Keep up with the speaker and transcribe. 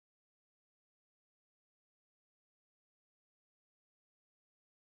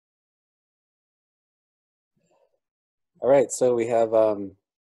All right, so we have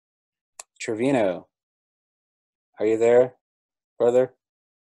Trevino. Are you there, brother?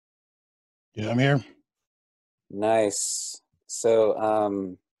 Yeah, I'm here. Nice.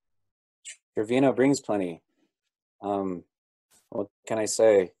 So Trevino brings plenty. Um, what can I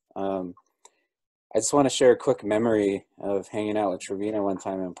say? I just want to share a quick memory of hanging out with Trevino one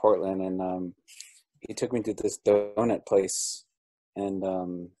time in Portland, and he took me to this donut place, and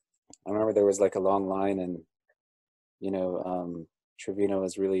I remember there was like a long line, and you know, Trevino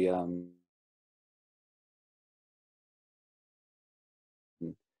was really um,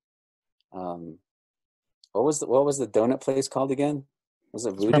 what was the donut place called again? Was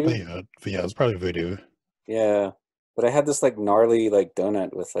it It's Voodoo? probably yeah, it's probably Voodoo. Yeah. But I had this like gnarly like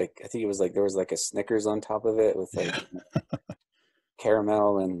donut with like I think it was like there was like a Snickers on top of it with like Yeah,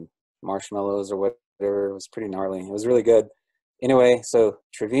 caramel and marshmallows or whatever. It was pretty gnarly. It was really good. Anyway, so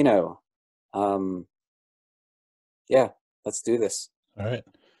Trevino, um, yeah, let's do this. all right.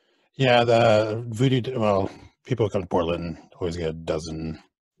 Yeah, the Voodoo. Well, people come to Portland always get a dozen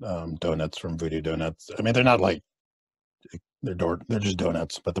donuts from Voodoo Donuts. I mean, they're not like they're just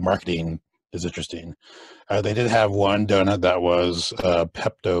donuts, but the marketing is interesting. They did have one donut that was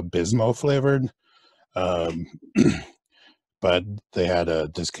Pepto Bismol flavored, um, but they had to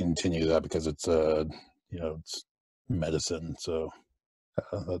discontinue that because it's medicine. So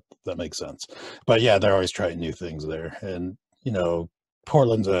that makes sense. But yeah, they're always trying new things there, and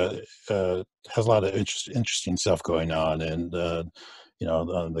Portland's has a lot of interesting stuff going on, and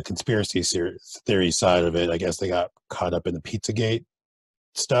on the conspiracy theory side of it, I guess they got caught up in the Pizzagate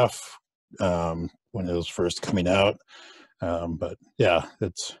stuff when it was first coming out. But yeah,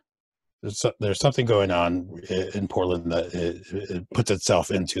 there's something going on in Portland that it puts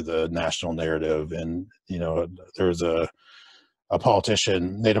itself into the national narrative, and there was a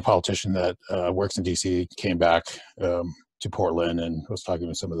politician, native politician that works in DC, came back to Portland and was talking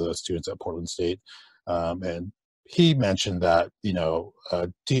with some of the students at Portland State, and he mentioned that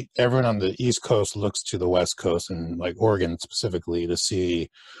everyone on the East Coast looks to the West Coast and like Oregon specifically to see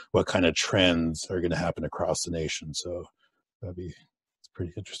what kind of trends are going to happen across the nation. So it's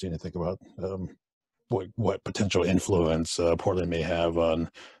pretty interesting to think about. What potential influence Portland may have on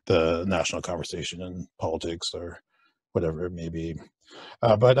the national conversation in politics or whatever it may be.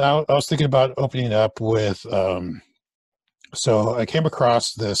 But I was thinking about opening up with, so I came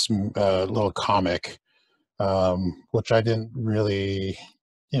across this little comic, which I didn't really,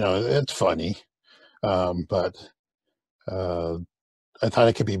 it's funny, but uh, I thought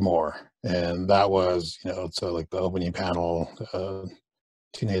it could be more. And that was, so like the opening panel,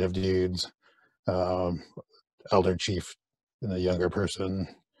 two native dudes, um, elder chief and a younger person,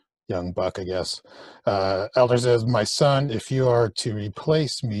 young buck, I guess. Elder says, "My son, if you are to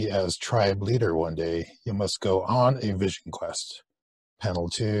replace me as tribe leader one day, you must go on a vision quest." Panel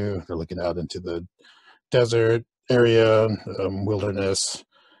two, they're looking out into the desert area, wilderness.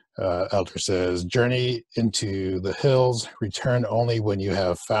 Elder says, "Journey into the hills, return only when you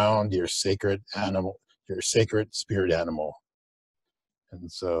have found your sacred animal, your sacred spirit animal."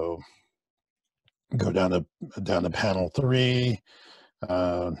 And so go down to panel three.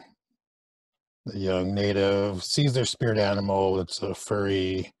 Uh, the young native sees their spirit animal. It's a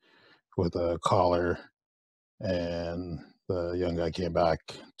furry with a collar. And the young guy came back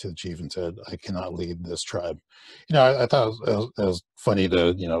to the chief and said, "I cannot lead this tribe." I thought it was funny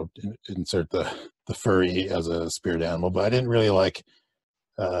to, insert the furry as a spirit animal, but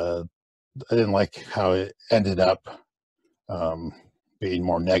uh, I didn't like how it ended up um, being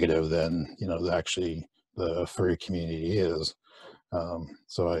more negative than, actually the furry community is.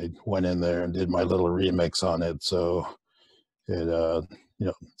 So I went in there and did my little remix on it. So it,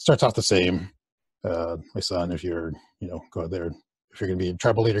 starts off the same. My son, if you're, go there, if you're going to be a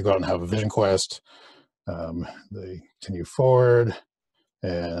tribal leader, go out and have a vision quest. They continue forward,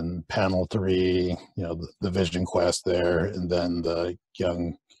 and panel three, the vision quest there, and then the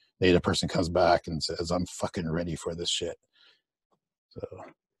young native person comes back and says, "I'm fucking ready for this shit." So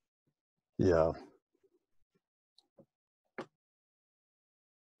yeah,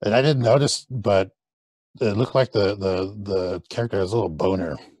 and I didn't notice, but it looked like the character has a little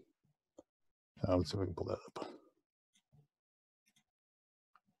boner. Let's see if I can pull that up.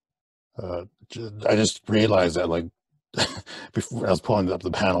 I just realized that, like, before I was pulling up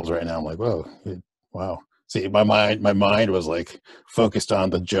the panels right now, I'm like, whoa, wow. See, my mind was like focused on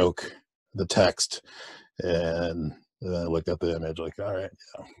the joke, the text, and then I looked at the image, like, all right,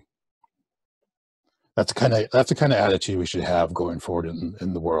 yeah. That's the kind of attitude we should have going forward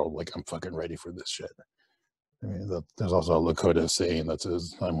in the world. Like, I'm fucking ready for this shit. I mean, there's also a Lakota saying that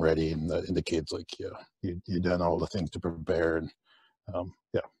says, "I'm ready," and that indicates like, yeah, you've done all the things to prepare. And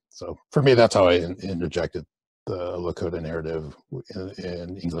yeah, so for me, that's how I interjected the Lakota narrative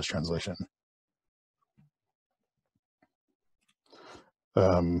in English translation.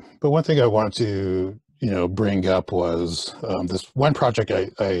 But one thing I wanted to, bring up was this one project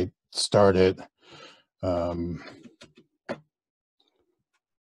I started. Let's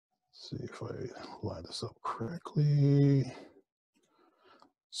see if I line this up correctly.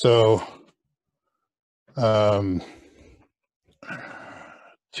 So,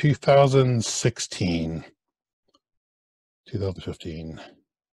 2016, 2015.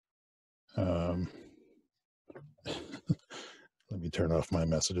 Let me turn off my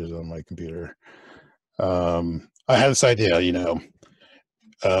messages on my computer. I had this idea,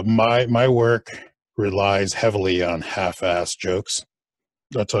 my work relies heavily on half-ass jokes.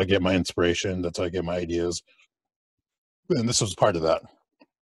 That's how I get my inspiration. That's how I get my ideas. And this was part of that.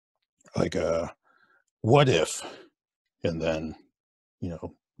 Like, what if, and then,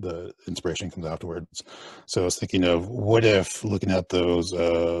 the inspiration comes afterwards. So I was thinking of what if, looking at those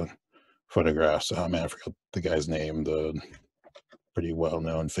photographs. Oh man, I forgot the guy's name. The pretty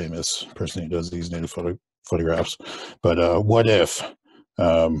well-known, famous person who does these native photographs. But what if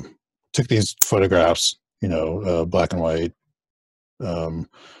took these photographs, black and white. The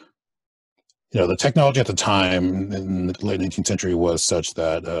technology at the time in the late 19th century was such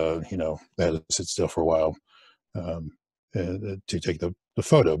that they had to sit still for a while to take the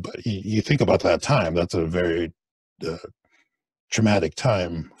photo. But you think about that time; that's a very traumatic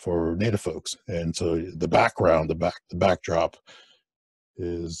time for Native folks, and so the background, the backdrop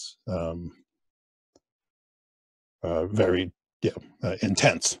is very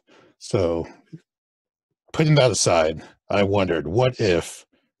intense. So putting that aside, I wondered, what if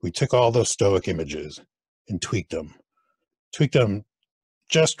we took all those stoic images and tweaked them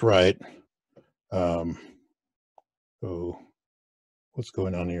just right. Oh, what's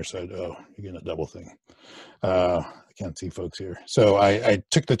going on your side? Oh, you're getting a double thing. I can't see folks here. So I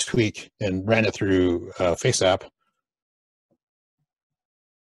took the tweak and ran it through FaceApp.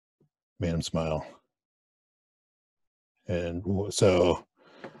 Made him smile. And so,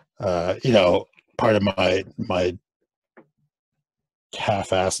 part of my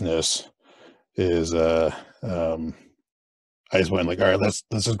half-assness is I just went like, all right, let's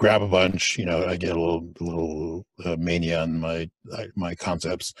just grab a bunch. I get a little mania on my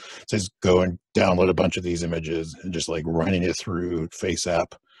concepts. So just go and download a bunch of these images and just like running it through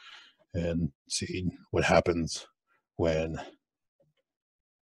FaceApp and see what happens when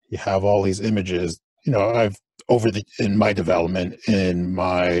you have all these images. I've in my development, in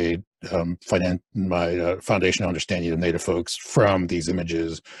my foundational understanding of Native folks from these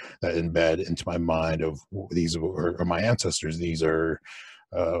images that embed into my mind of these are my ancestors. These are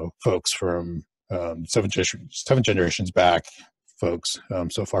folks from seven generations back, folks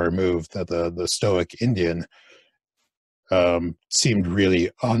so far removed that the Stoic Indian seemed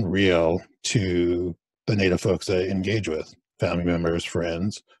really unreal to the Native folks that I engage with, family members,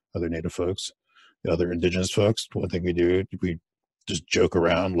 friends, other Native folks, other indigenous folks. One thing we do, we just joke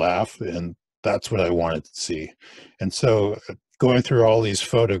around, laugh, and that's what I wanted to see. And so going through all these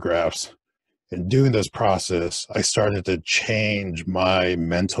photographs and doing this process, I started to change my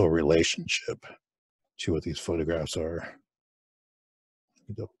mental relationship to what these photographs are. Let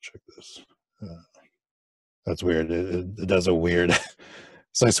me double check this. That's weird. It does a weird.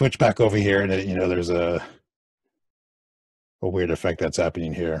 So I switch back over here, and there's a weird effect that's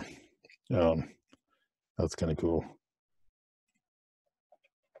happening here. That's kind of cool.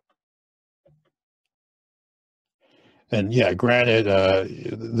 And yeah, granted,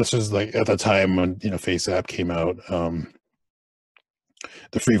 this was like at the time when FaceApp came out.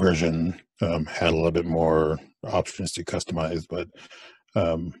 The free version had a little bit more options to customize, but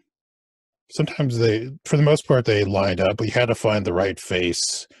sometimes for the most part, they lined up. We had to find the right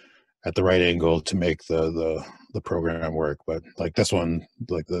face at the right angle to make the program work. But like this one,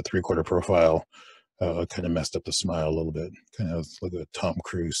 like the 3/4 profile, kind of messed up the smile a little bit. Kind of like a Tom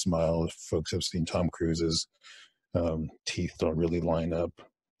Cruise smile. If folks have seen Tom Cruise's teeth, don't really line up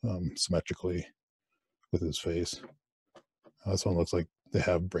symmetrically with his face. This one looks like they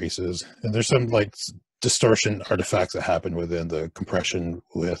have braces, and there's some like distortion artifacts that happen within the compression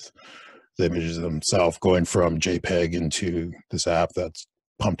with the images themselves, going from JPEG into this app that's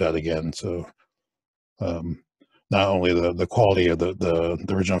pumped out again. So not only the quality of the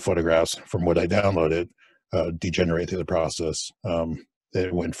original photographs from what I downloaded degenerate through the process,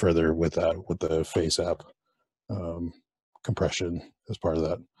 it went further with the FaceApp compression as part of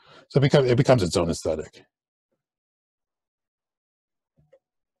that. So it becomes its own aesthetic.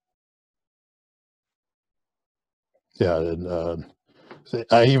 Yeah, and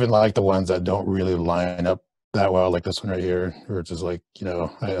I even like the ones that don't really line up that well, like this one right here, where it's just like, you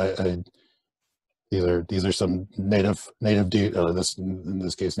know, I these are some native dude, this in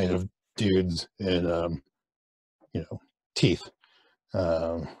this case native dudes in you know, teeth,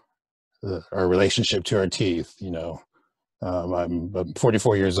 um, our relationship to our teeth, you know. I'm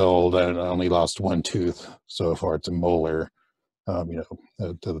 44 years old and I only lost one tooth so far. It's a molar. You know,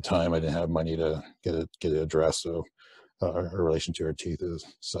 at the time I didn't have money to get it addressed, so our relation to our teeth is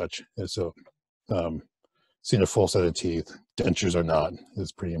such. And so, seeing a full set of teeth, dentures or not,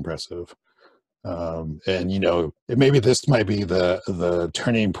 is pretty impressive. And you know, maybe this might be the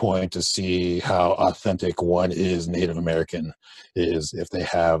turning point to see how authentic one is Native American, is if they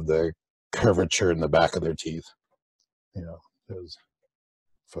have the curvature in the back of their teeth. You know, those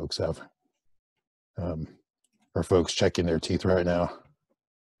folks have. Are folks checking their teeth right now?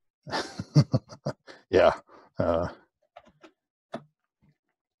 Yeah. Uh,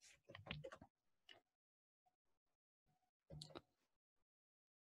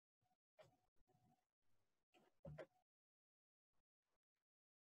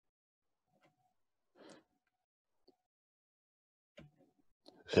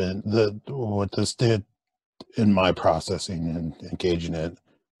 and what this did in my processing and engaging it,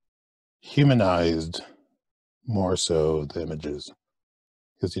 humanized more so the images.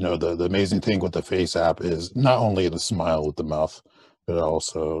 Because, you know, the amazing thing with the face app is not only the smile with the mouth, but it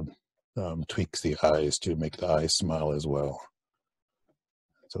also tweaks the eyes to make the eyes smile as well.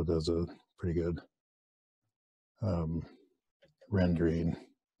 So it does a pretty good rendering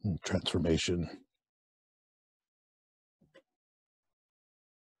and transformation.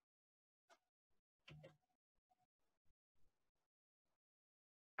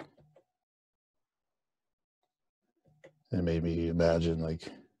 It made me imagine, like,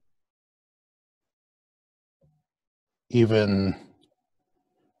 even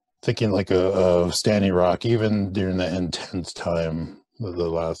thinking like a Standing Rock, even during the intense time,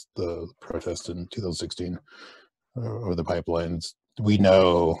 the protest in 2016 or the pipelines, we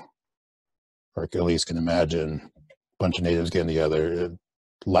know, or at least can imagine, a bunch of natives getting together,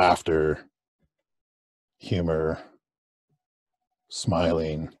 laughter, humor,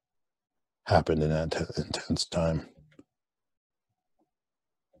 smiling happened in that intense time.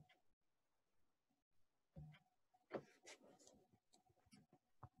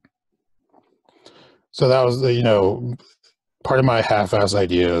 So that was the, you know, part of my half-ass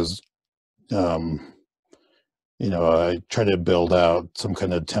ideas. You know, I try to build out some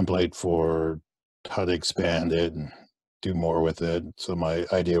kind of template for how to expand it and do more with it. So my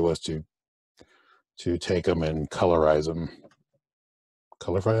idea was to take them and colorize them,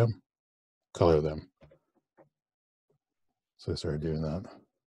 color them. So I started doing that.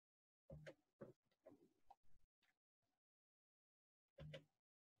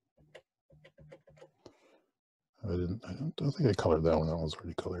 I don't think I colored that one. That one was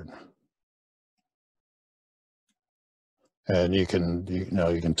already colored. And you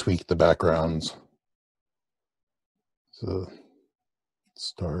can tweak the backgrounds. So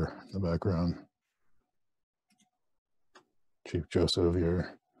star in the background. Chief Joseph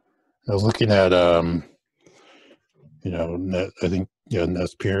here. I was looking at you know, I think, yeah,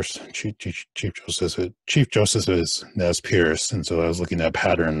 Nez Pierce, Chief Joseph is Nez Pierce, and so I was looking at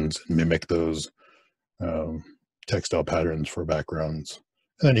patterns and mimic those textile patterns for backgrounds.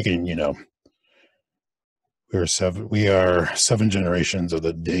 And then you can, you know, we are seven generations of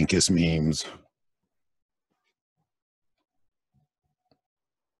the dankest memes.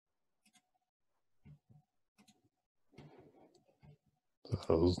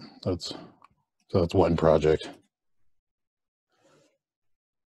 So that's one project.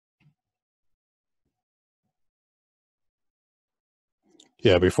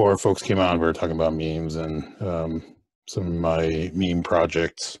 Yeah, before folks came on, we were talking about memes and some of my meme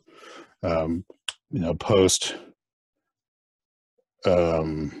projects. You know, post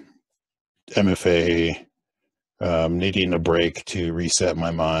MFA, needing a break to reset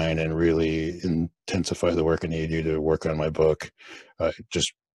my mind and really intensify the work I need to do to work on my book.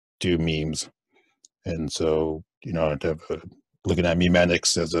 Just do memes, and so, you know, to have looking at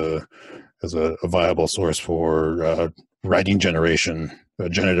memetics as a viable source for writing generation,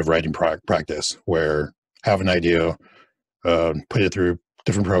 generative writing practice, where have an idea, put it through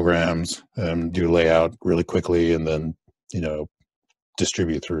different programs, do layout really quickly, and then, you know,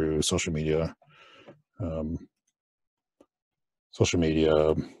 distribute through social media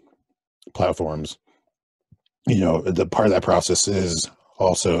platforms. You know, the part of that process is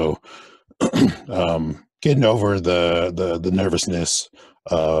also getting over the nervousness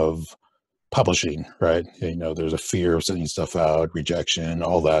of publishing, right? You know, there's a fear of sending stuff out, rejection,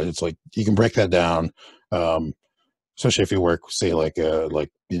 all that. It's like you can break that down, especially if you work, say, like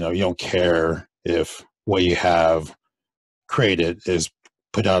you know, you don't care if what you have created is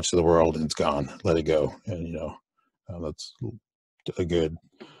put out to the world and it's gone. Let it go, and you know, that's a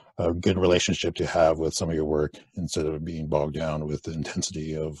good relationship to have with some of your work instead of being bogged down with the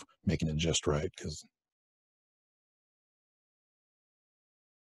intensity of making it just right, because